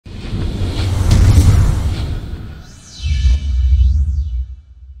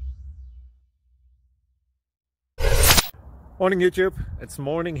Morning YouTube, it's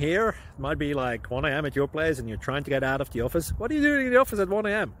morning here. It might be like 1 a.m. at your place and you're trying to get out of the office. What are you doing in the office at 1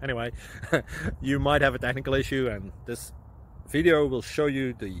 a.m? Anyway, you might have a technical issue and this video will show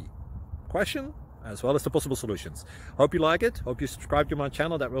you the question as well as the possible solutions. Hope you like it, hope you subscribe to my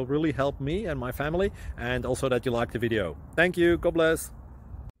channel. That will really help me and my family, and also that you like the video. Thank you, God bless.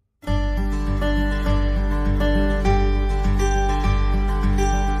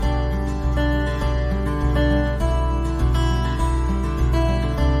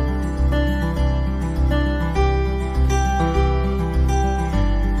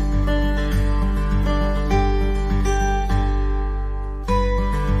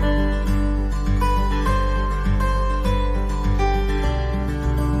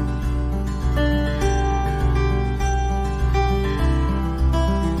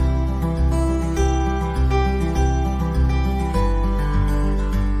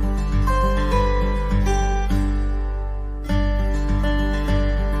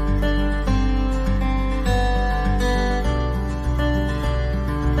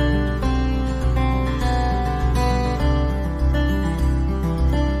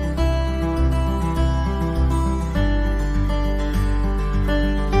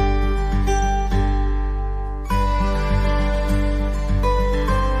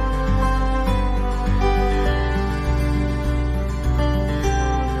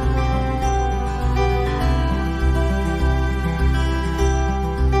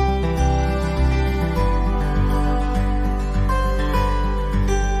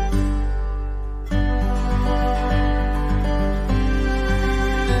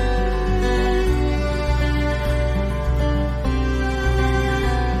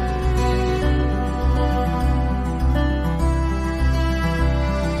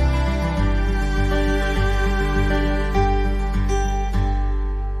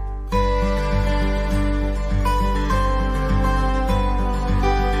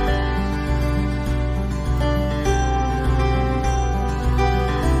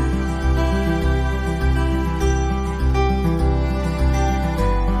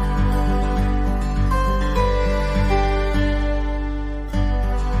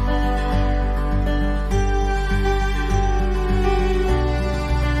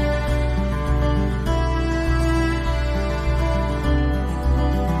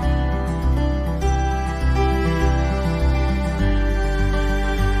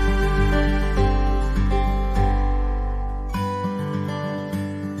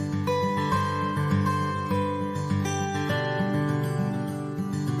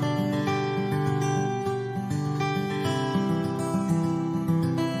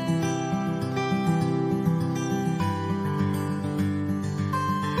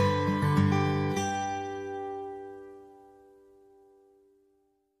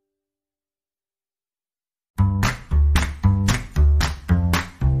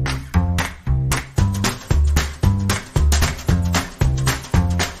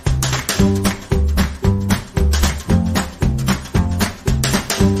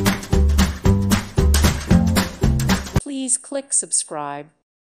 Please click subscribe.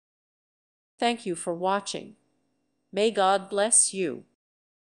 Thank you for watching. May God bless you.